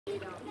Here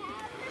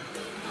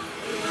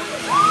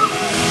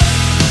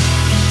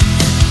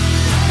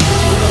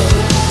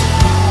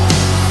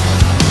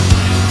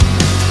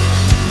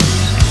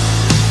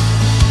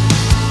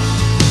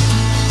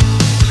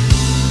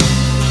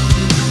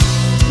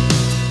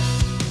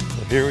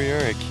we are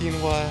at Kin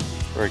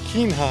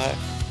Ha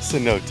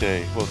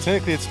cenote. Well,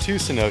 technically it's two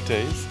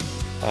cenotes.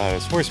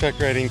 There's horseback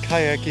riding,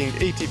 kayaking,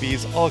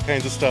 ATVs, all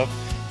kinds of stuff.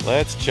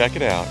 Let's check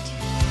it out.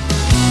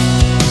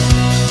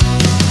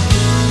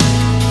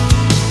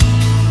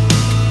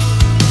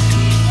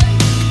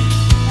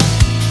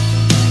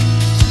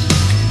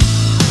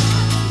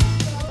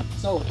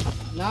 So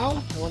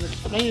now I want to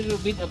explain a little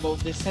bit about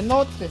the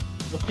cenote.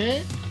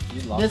 Okay,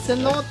 the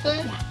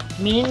cenote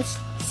means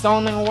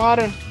sun and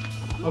water.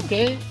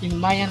 Okay, in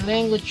Mayan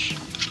language,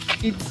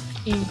 it's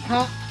in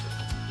Ha,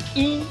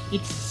 in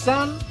it's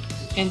sun,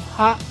 and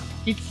Ha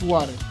it's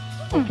water.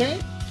 Okay,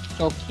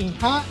 so in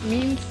Ha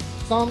means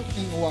sun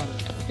and water.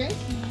 Okay,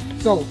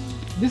 so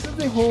this is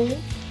the hole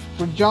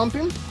for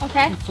jumping.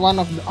 Okay. It's one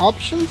of the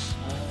options.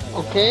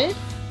 Okay,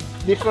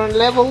 different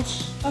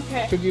levels.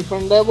 Okay. To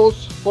different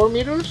levels, 4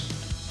 meters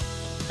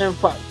and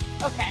 5.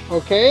 Okay.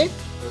 Okay.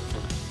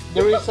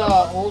 There is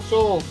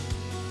also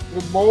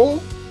the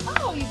bowl.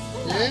 Oh, you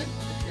said that. Yeah.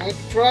 You want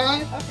to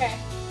try? Okay.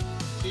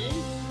 See?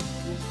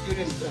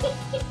 This good stuff.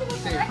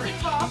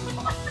 Wrecking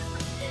ball.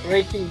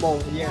 Raking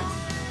ball, yes.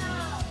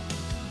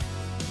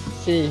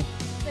 See.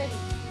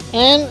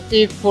 And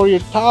if for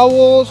your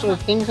towels or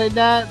things like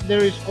that,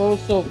 there is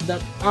also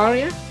that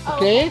area.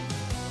 Okay.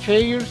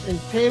 Chairs and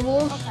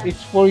tables. Okay.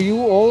 It's for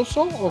you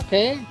also.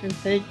 Okay. You can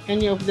take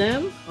any of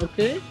them.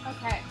 Okay.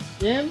 Okay.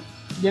 Then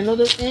the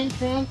another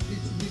entrance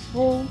is this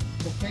hole.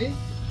 Okay.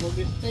 For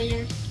the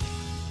stairs.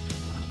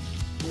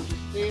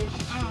 So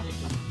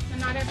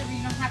not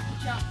everybody don't have to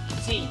jump.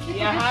 See,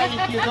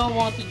 yeah, if you don't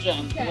want to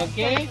jump,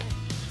 okay?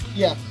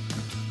 Yeah.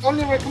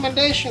 Only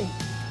recommendation,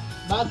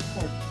 bad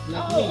sport,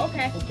 like me.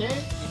 Okay. Okay?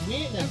 Like me,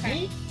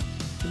 me,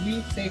 to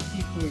be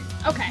safety free.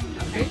 Okay.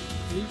 Okay?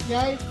 These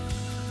guys.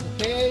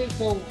 Okay,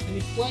 so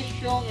any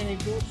question, any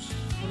groups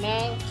for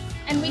now?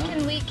 And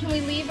can we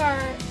leave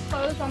our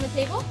clothes on the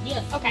table?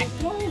 Yes. Okay.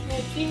 As long as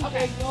I think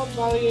like not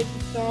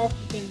valuable stuff,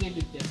 you can leave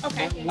it there.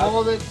 Okay.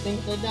 Wallets,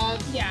 things like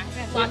that. Yeah.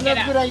 It's Lock not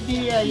it a good up.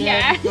 idea,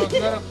 Yeah. because a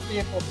lot of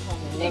people come.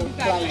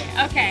 Exactly.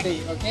 Okay. See,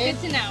 okay?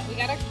 Good to know. We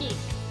got our key.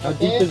 How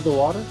deep is the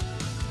water?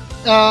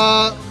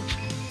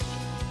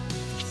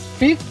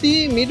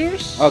 50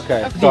 meters.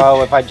 Okay,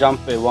 so if I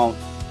jump, I won't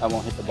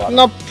hit the bottom.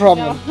 No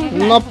problem.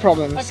 No. No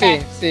problem.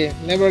 Okay. See,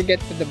 never get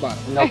to the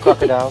bottom. No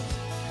crocodiles.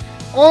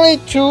 Only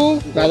 2.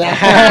 Very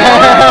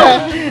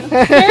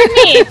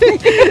neat.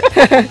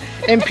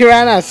 And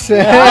piranhas. No.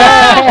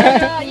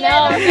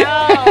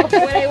 What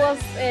I was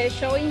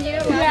showing you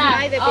last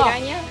night, the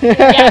piranha.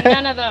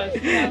 Yeah, none of those.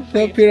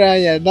 No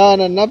piranha.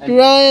 No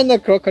piranha, no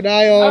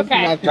crocodile.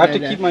 Okay. Nothing I have to like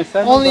keep that. my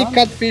sandals Only on?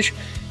 catfish.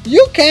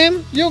 You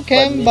can,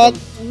 but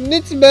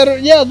it's better.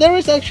 Yeah, there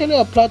is actually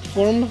a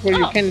platform where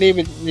you can leave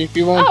it if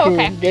you want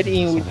to get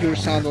in with your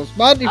sandals.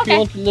 But if you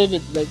want to leave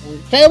it like on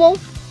the table,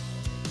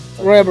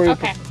 wherever you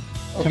Okay.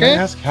 Okay. Can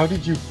I ask, how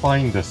did you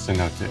find this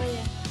cenote?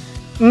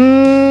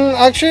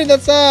 Actually,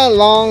 that's a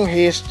long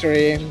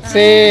history.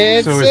 See,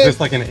 it's, So is this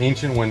like an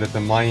ancient one that the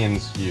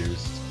Mayans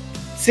used?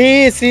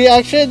 see.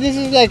 Actually, this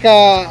is like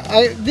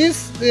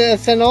this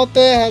cenote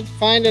has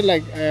found it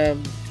like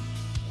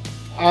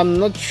I'm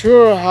not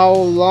sure how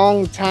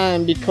long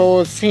time,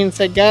 because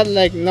since I got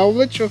like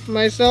knowledge of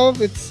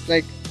myself, it's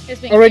like It's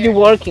been already cleared.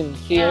 working.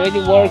 See, already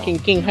working.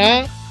 Kin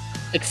Ha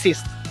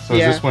exists. So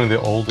is this one of the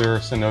older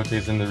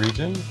cenotes in the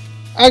region?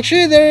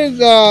 Actually, there is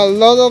a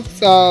lot of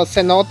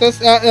cenotes.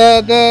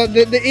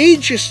 The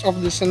ages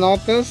of the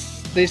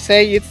cenotes, they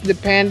say it's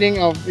depending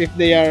of if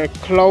they are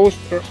closed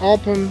or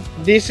open.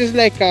 This is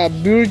like a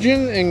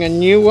virgin and a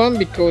new one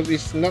because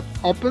it's not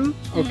open.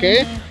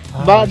 Okay,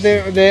 but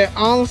the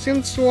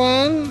ancient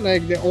one,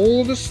 like the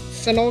oldest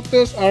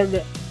cenotes, are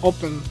the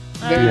open.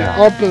 The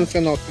open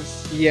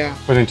cenotes. Yeah.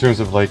 But in terms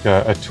of like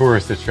a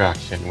tourist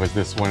attraction, was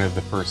this one of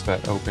the first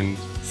that opened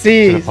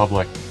See. to the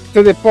public?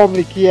 To the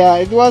public, yeah.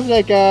 It was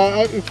like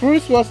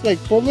first was like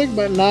public,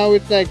 but now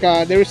it's like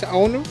there is an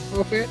owner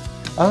of it.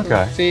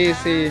 Okay.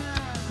 See.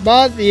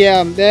 But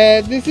yeah,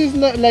 this is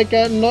not like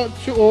a not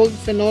too old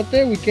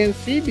cenote. We can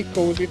see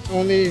because it's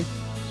only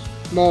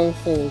small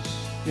holes,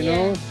 you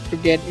know, to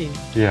get in.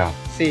 Yeah.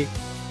 See.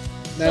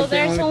 So That's the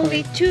there's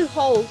only point. 2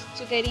 holes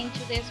to get into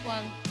this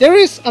one. There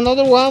is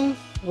another one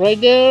right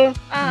there,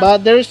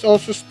 but there is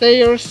also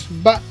stairs.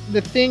 But the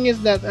thing is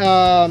that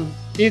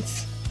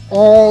it's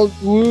all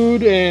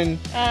wood and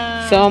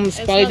some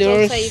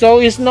spiders, so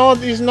it's not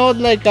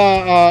like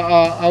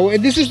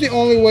this is the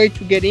only way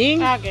to get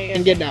in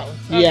and get out.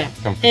 Yeah,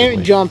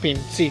 and jumping.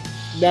 See,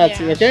 that's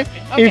it. Okay?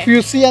 If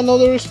you see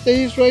another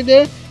stage right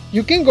there,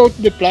 you can go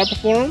to the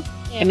platform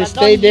and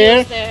stay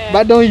there,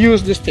 but don't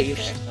use the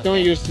stairs. Don't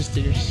use the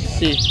stairs.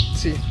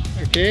 See.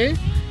 Okay.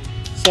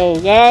 So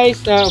guys,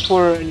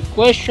 for any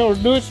question or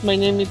dudes, my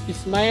name is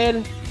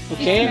Ismael.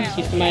 Okay,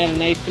 Ismael,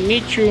 nice to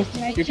meet you.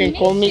 You can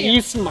call me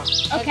Isma.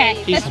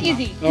 Okay, that's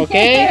easy.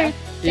 Okay,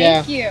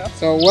 Yeah. Thank you.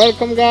 So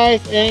welcome,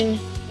 guys, and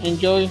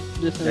enjoy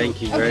this.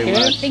 Thank you very Okay,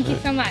 much. thank you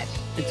so much.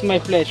 It's my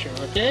pleasure.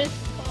 Okay.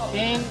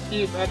 And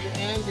if at the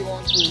end you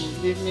want to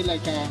leave me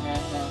like a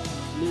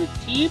little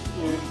tip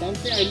or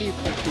something, I leave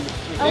for you.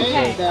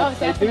 Okay. That I do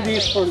Definitely.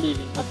 this for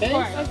living. Okay.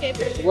 Okay,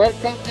 perfect.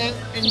 Welcome and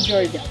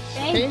enjoy, guys.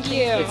 Thank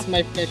okay? you. It's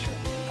my pleasure.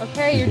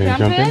 Okay, you're Okay, jump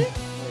jumping?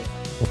 in.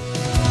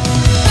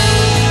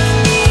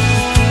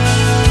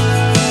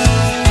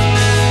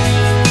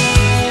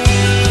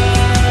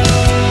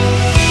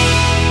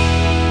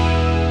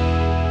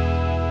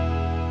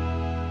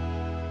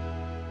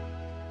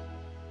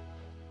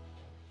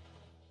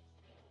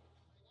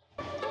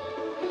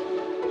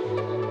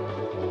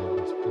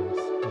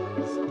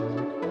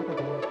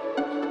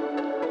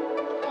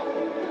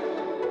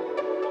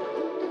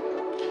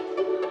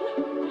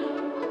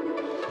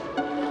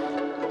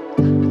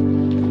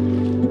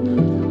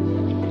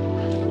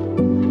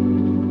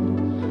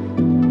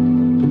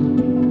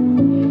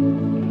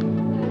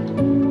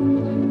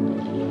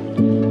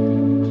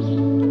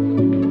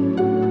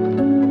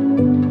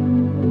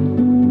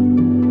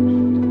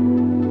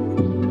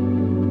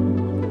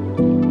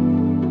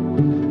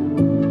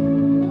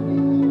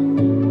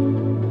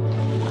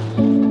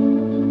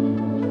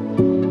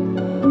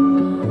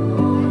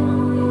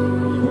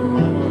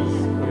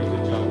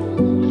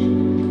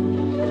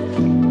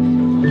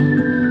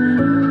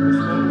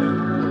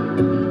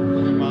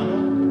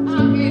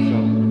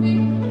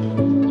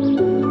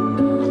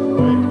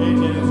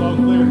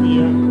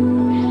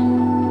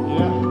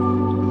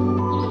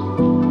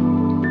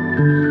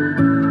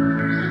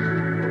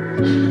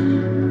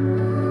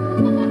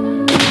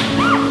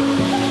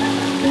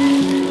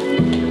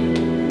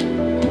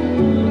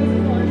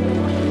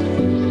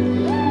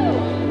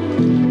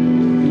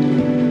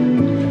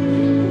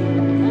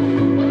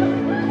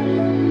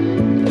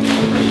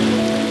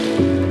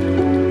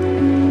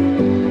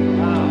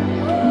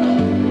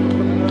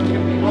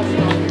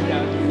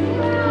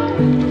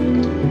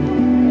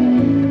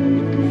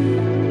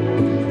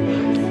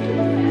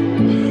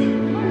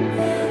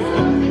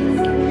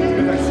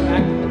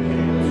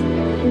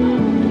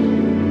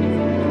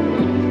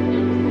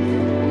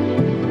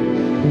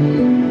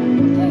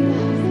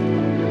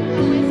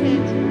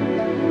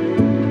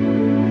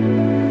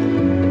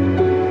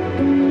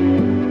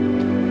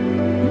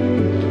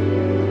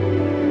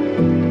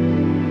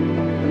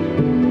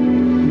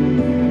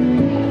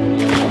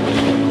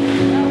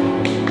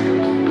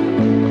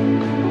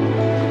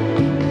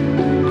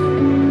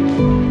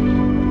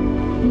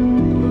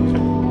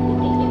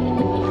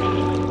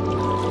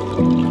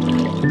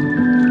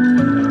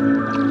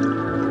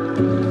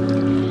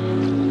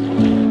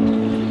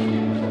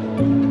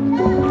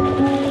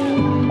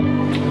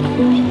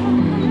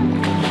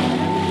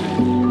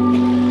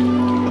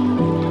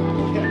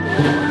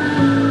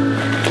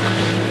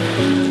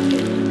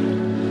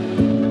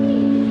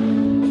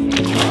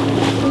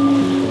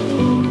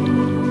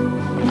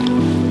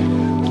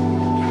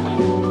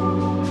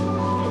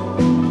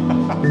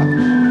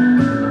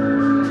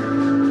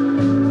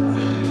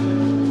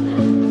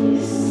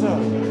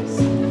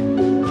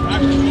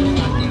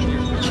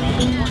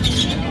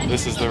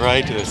 This is the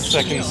ride to the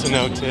second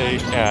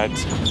cenote at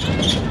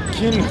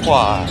Kin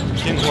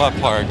Ha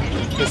Park.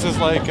 This is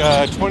like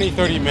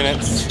 20-30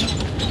 minutes.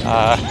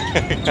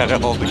 Gotta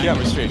hold the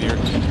camera straight here.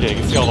 Yeah, you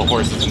can see all the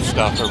horses and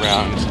stuff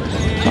around.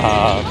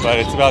 But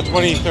it's about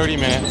 20-30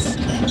 minutes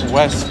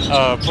west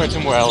of Puerto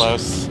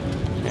Morelos.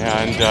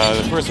 And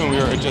the first one we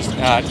were just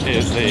at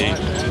is a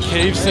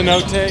cave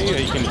cenote that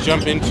you can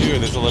jump into.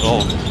 There's a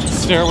little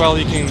stairwell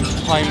you can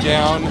climb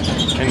down.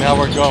 And now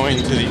we're going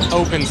to the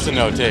open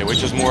cenote,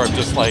 which is more of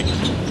just like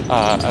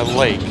a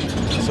lake.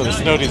 So the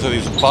cenotes are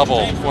these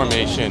bubble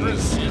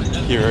formations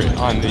here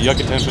on the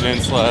Yucatan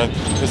Peninsula.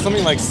 There's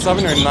something like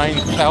 7,000 or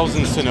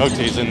 9,000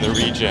 cenotes in the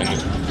region.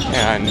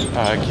 And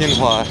Kin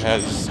Ha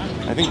has,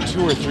 I think,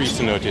 2 or 3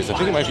 cenotes. I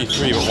think it might be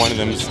 3, but one of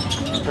them's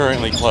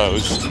currently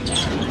closed.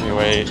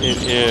 Anyway,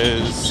 it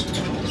is,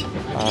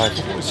 I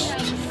think it was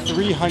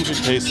 300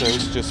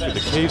 pesos just for the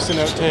cave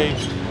cenote,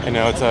 and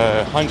now it's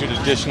 100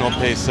 additional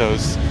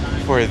pesos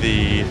for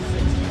the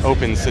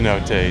open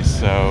cenote.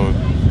 So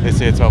they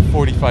say it's about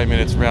 45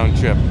 minutes round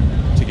trip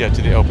to get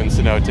to the open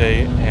cenote,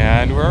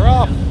 and we're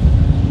off!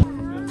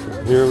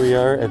 Here we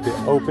are at the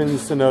open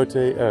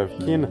cenote of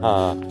Kin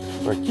Ha,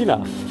 or Kin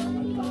Ha.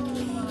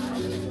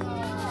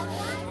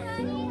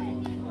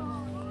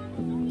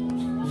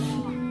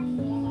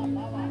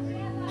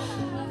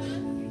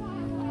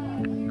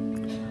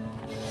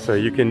 So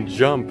you can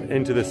jump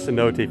into the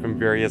cenote from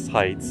various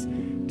heights.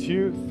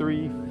 2,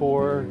 3,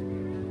 4,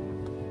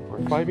 or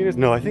 5 meters?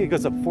 No, I think it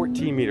goes up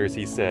 14 meters,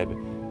 he said.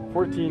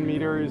 14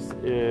 meters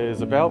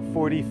is about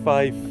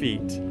 45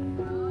 feet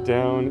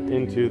down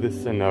into the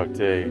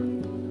cenote.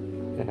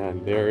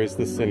 And there is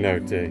the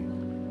cenote.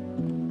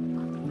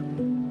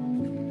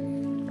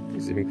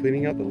 He's even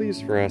cleaning out the leaves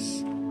for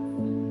us.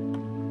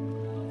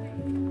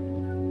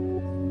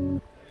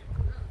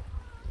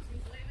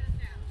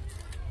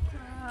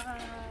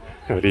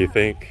 What do you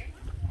think?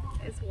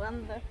 It's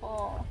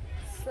wonderful.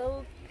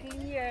 So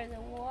clear,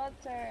 the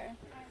water.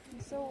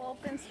 So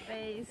open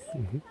space.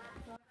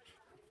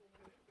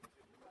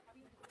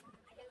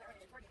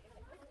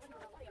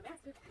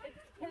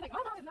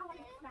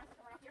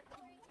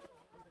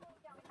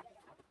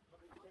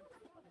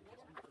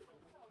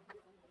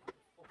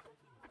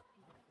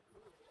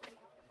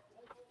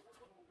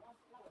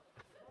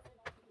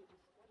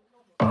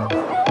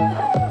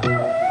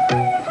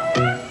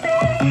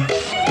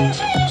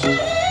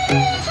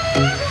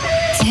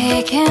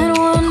 Taking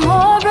one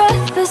more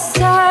breath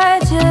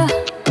beside you,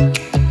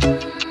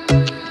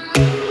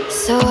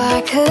 so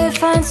I could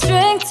find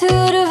strength to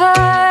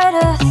divide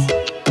us.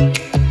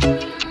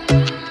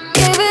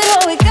 Gave it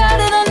all we got,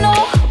 and I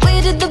know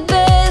we did the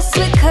best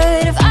we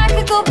could. If I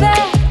could go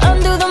back,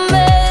 undo the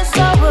mess,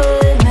 I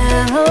would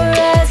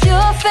memorize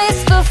your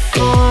face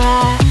before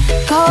I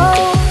go.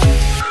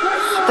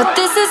 But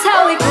this is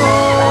how we go.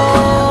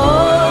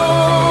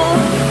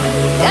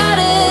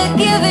 Gotta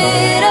give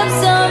it up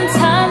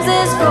sometimes,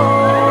 let's go.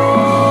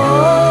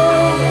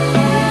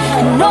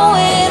 And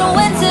knowing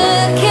when to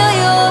kill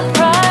your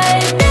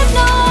pride. There's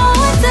no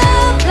one to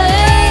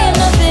blame,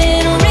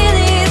 nothing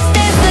really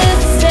stays the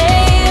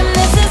same.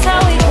 This is how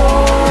we go.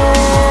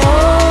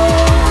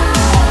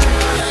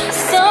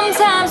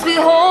 Sometimes we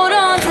hold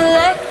on to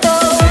let go.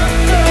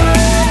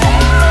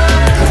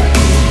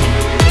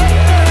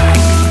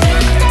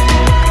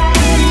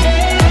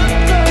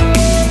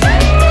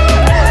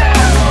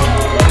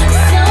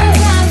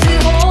 Sometimes we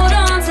hold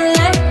on to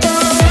let go.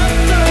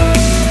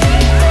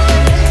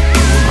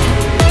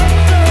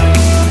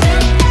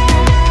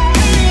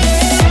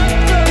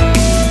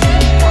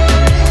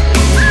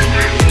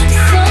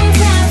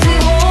 Sometimes we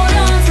hold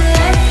on to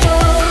let go.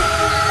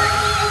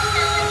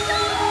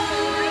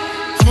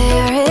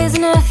 There is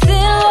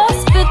nothing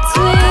lost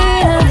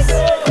between us.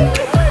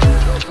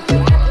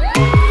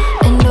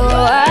 And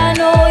oh, I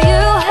know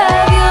you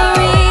have your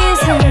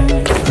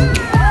reasons.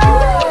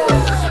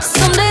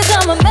 Some days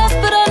I'm a mess,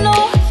 but I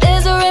know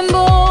there's a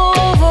rainbow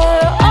over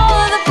all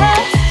of the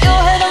past. Your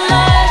head on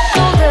my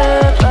shoulder,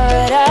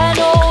 but I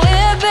know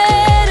we're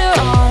better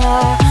on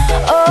our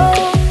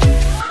own.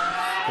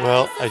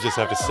 Well, I just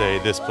have to say,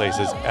 this place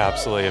is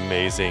absolutely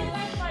amazing.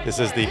 This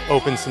is the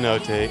open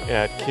cenote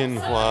at Kin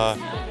Ha,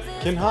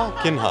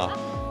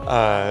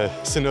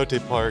 Cenote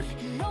Park,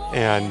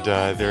 and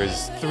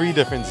there's 3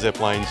 different zip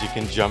lines you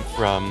can jump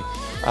from.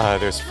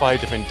 There's 5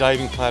 different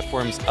diving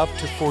platforms up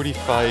to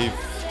 45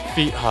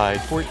 feet high,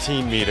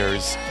 14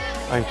 meters.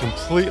 I'm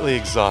completely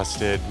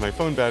exhausted. My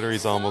phone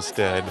battery's almost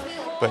dead,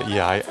 but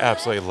yeah, I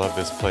absolutely love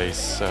this place.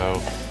 So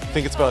I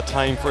think it's about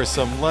time for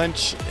some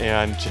lunch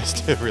and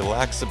just to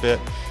relax a bit.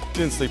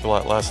 Didn't sleep a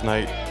lot last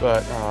night,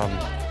 but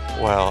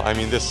wow, I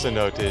mean, this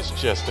cenote is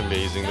just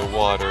amazing. The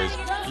water is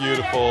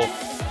beautiful,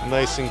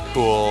 nice and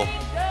cool,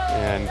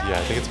 and yeah,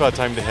 I think it's about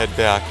time to head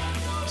back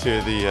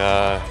to the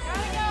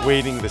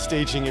the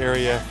staging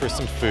area for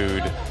some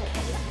food.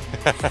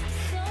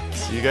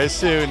 See you guys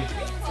soon. If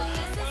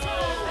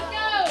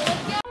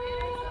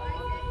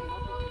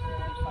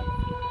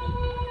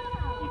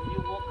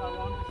you walk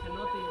around the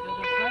cenote in the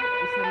other side,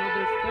 it's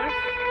another stairs.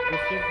 The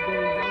stairs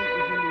going down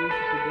is really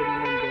easy to get in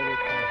on the other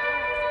side.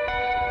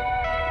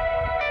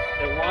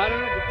 The water,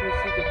 you can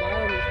see the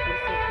bottom is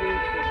crystal clear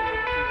for sure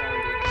to down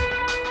there.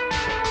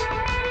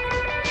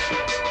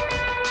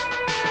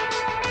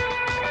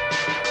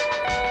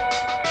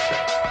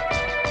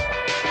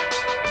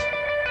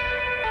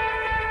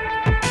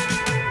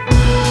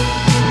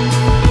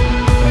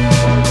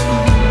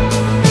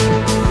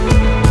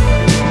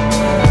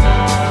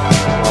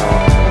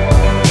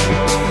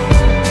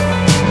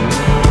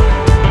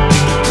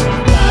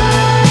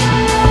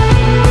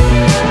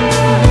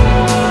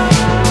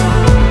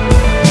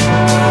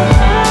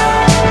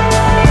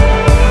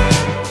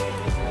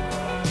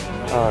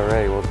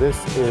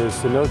 This is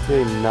Cenote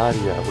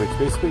Noria, which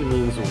basically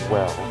means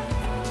well.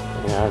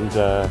 And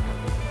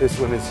this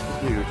one is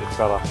huge. It's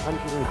about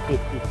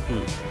 150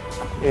 feet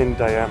in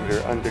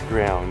diameter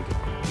underground.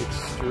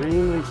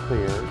 Extremely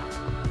clear.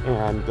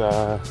 And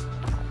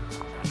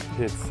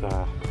it's,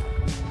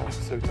 I'm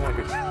so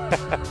tired.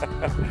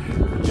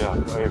 Yeah,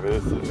 okay, but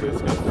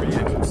it's got 3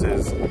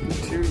 entrances.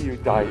 2 you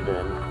dive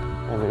in,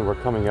 and then we're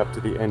coming up to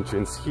the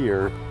entrance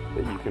here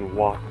that you can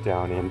walk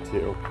down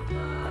into.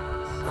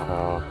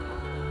 So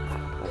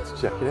let's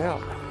check it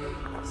out.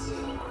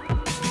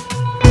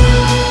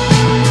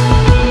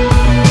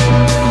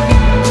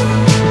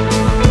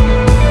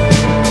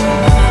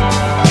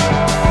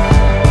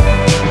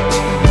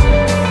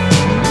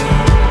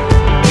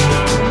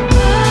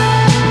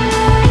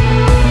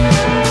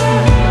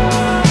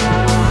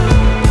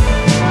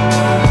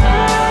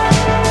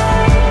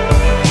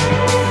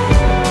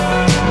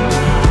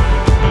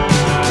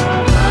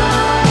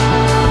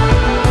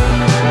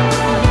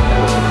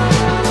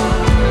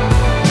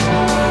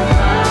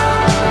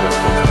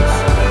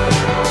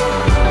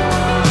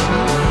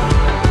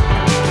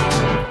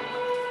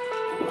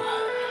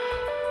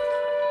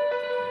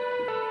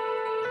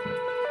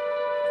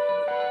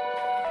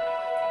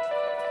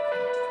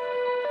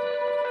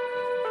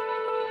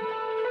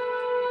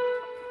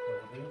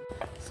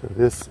 So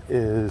this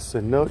is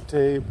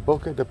Cenote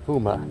Boca de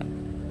Puma.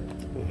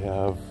 They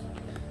have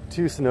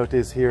two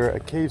cenotes here, a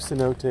cave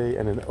cenote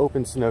and an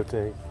open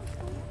cenote.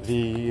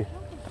 The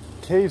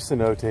cave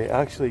cenote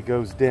actually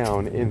goes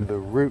down in the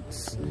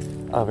roots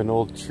of an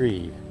old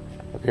tree,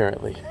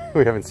 apparently.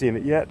 We haven't seen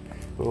it yet,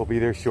 but we'll be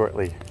there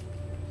shortly.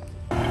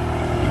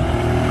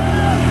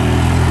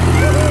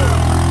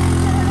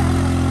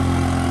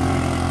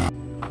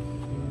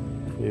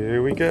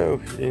 Here we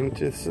go,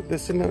 into the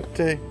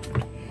cenote.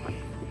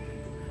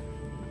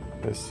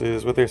 This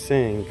is what they're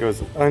saying, it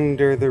goes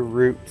under the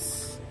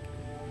roots.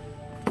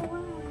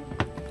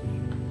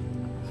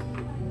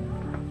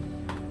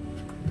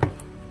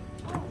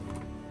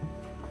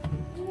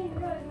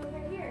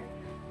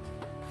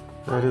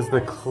 That is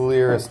the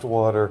clearest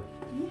water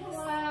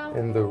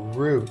in the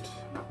root.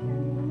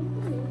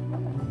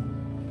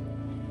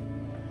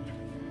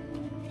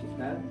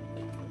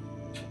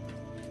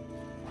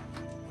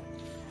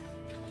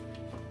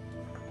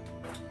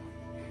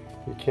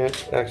 You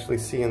can't actually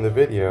see in the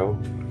video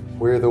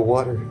where the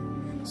water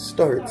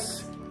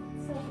starts.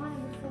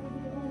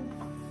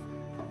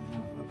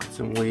 I'll put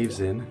some waves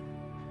in,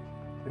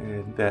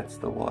 and that's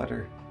the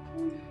water.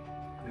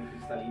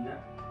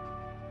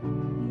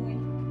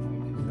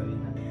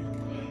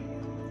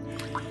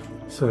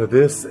 So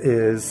this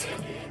is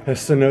a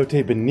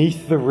cenote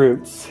beneath the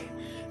roots.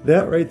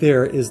 That right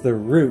there is the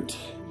root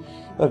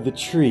of the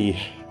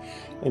tree,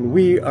 and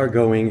we are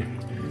going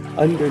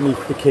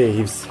underneath the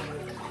caves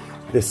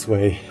this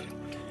way.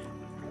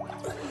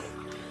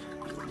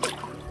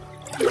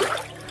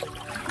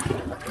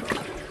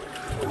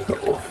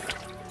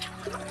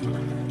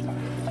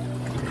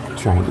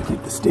 Trying to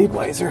keep the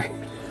stabilizer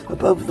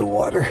above the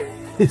water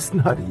is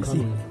not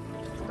easy.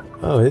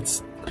 Oh,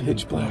 it's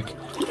pitch black.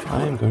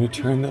 I am going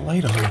to turn the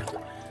light on.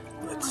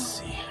 Let's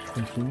see.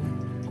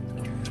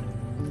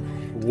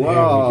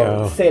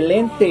 Wow,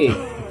 excelente.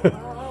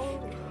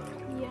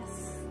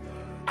 Yes.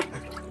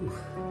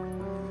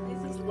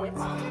 This is the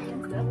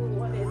experience that we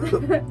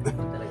wanted.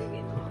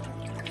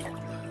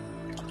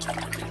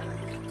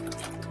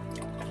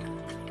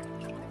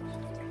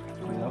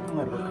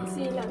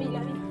 Sí, la vi, la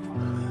vi.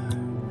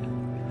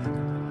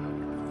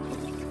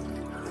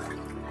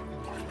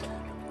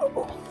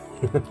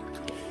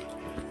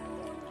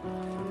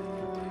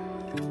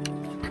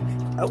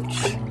 Ouch.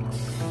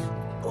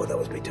 Oh, that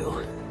was me too.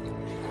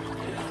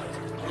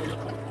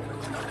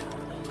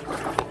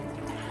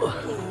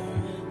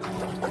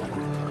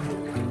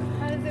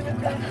 How does it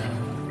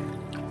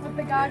with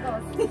the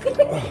goggles?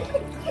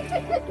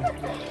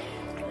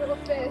 Little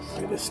fish. I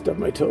just stubbed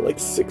my toe like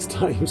 6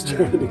 times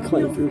trying to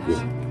climb through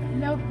here.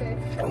 No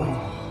fish. Oh.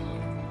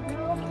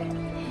 No fish.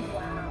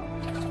 Wow.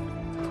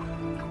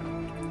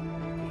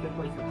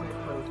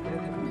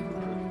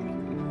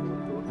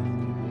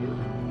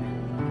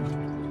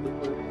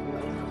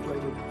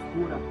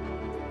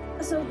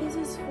 So this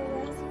is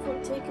for us for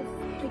taking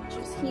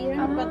pictures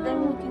here, but then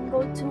we can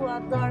go to a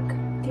dark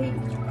cave.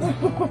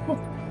 Wow.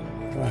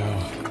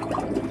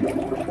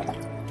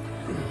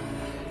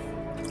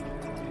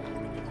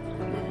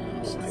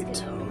 My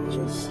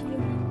toes.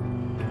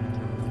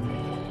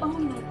 Oh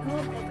my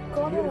god, the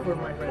color of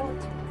my god.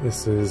 This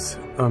is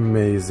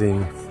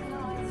amazing.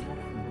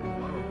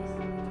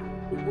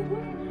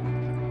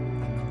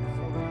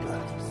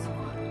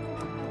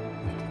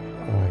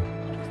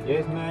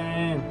 Yes,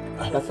 man.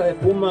 Casa de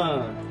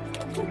Puma.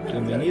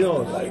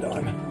 Bienvenidos. Light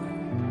on.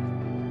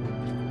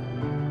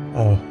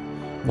 Oh,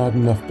 not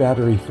enough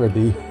battery for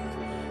the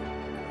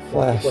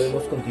flash.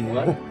 ¿Podemos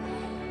continuar?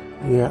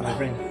 Yeah. My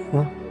friend.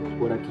 Huh?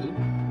 Por aquí.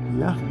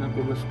 Yeah. Una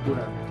curva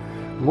oscura.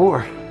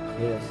 More.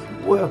 Yes.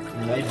 Well.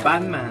 Like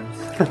Batman's.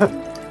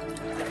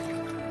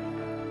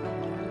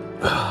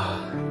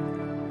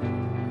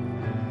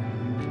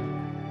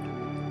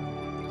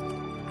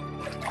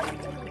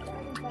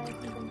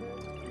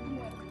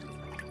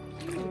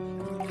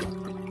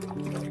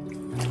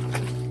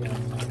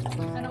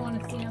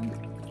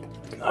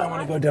 I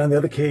want to go down the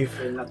other cave.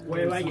 En la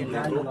cueva y en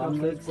la roca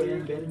ustedes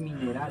pueden ver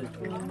mineral.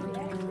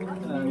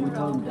 We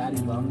call them daddy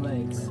long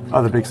legs.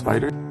 Oh, the big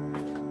spider?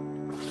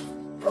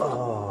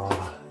 Oh,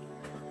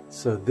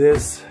 so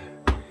this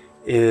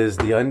is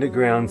the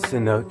underground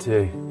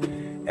cenote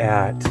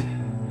at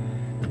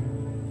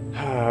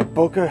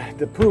Boca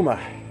de Puma.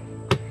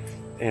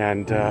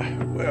 And,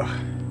 well,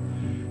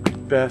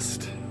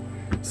 best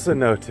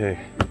cenote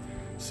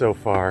so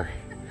far.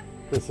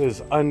 This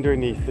is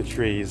underneath the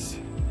trees.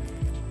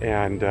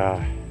 And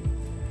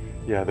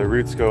yeah, the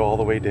roots go all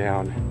the way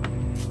down.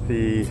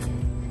 The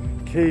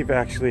cave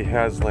actually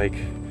has like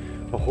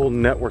a whole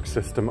network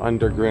system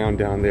underground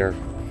down there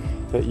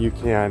that you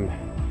can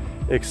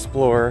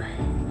explore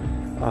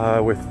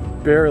with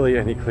barely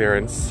any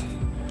clearance,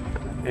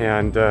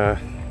 and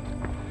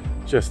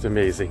just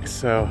amazing.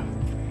 So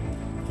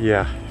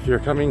yeah, if you're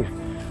coming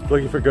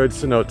looking for good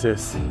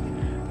cenotes,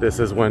 this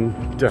is one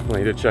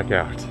definitely to check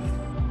out.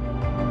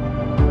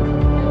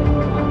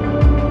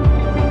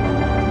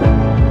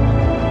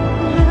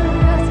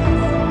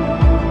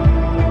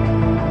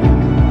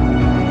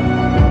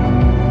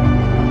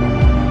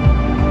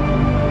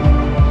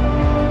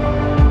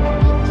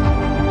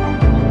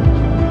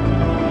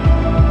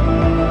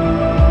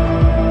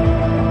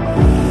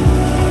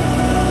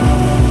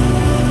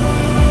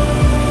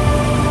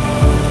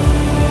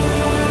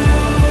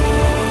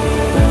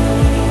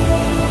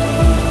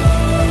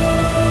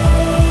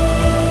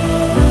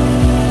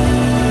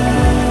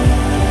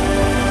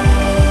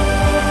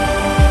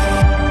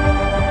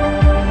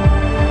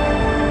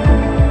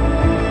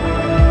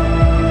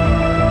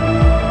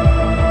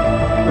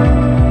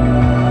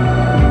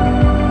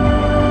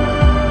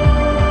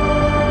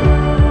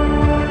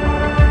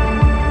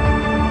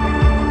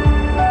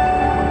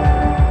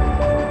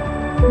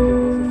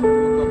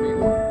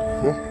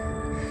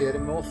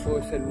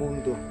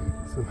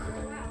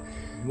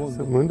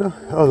 Mundo?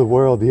 Oh, the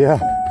world, yeah.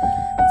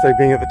 It's like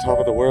being at the top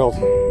of the world.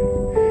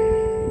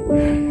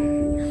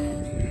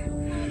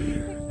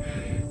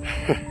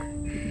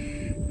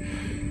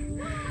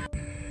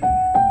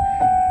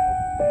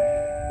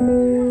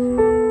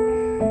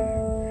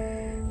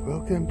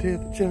 Welcome to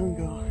the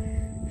jungle.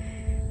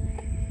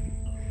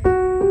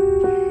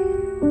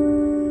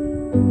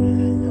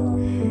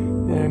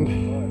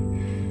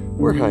 And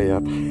we're high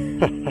up.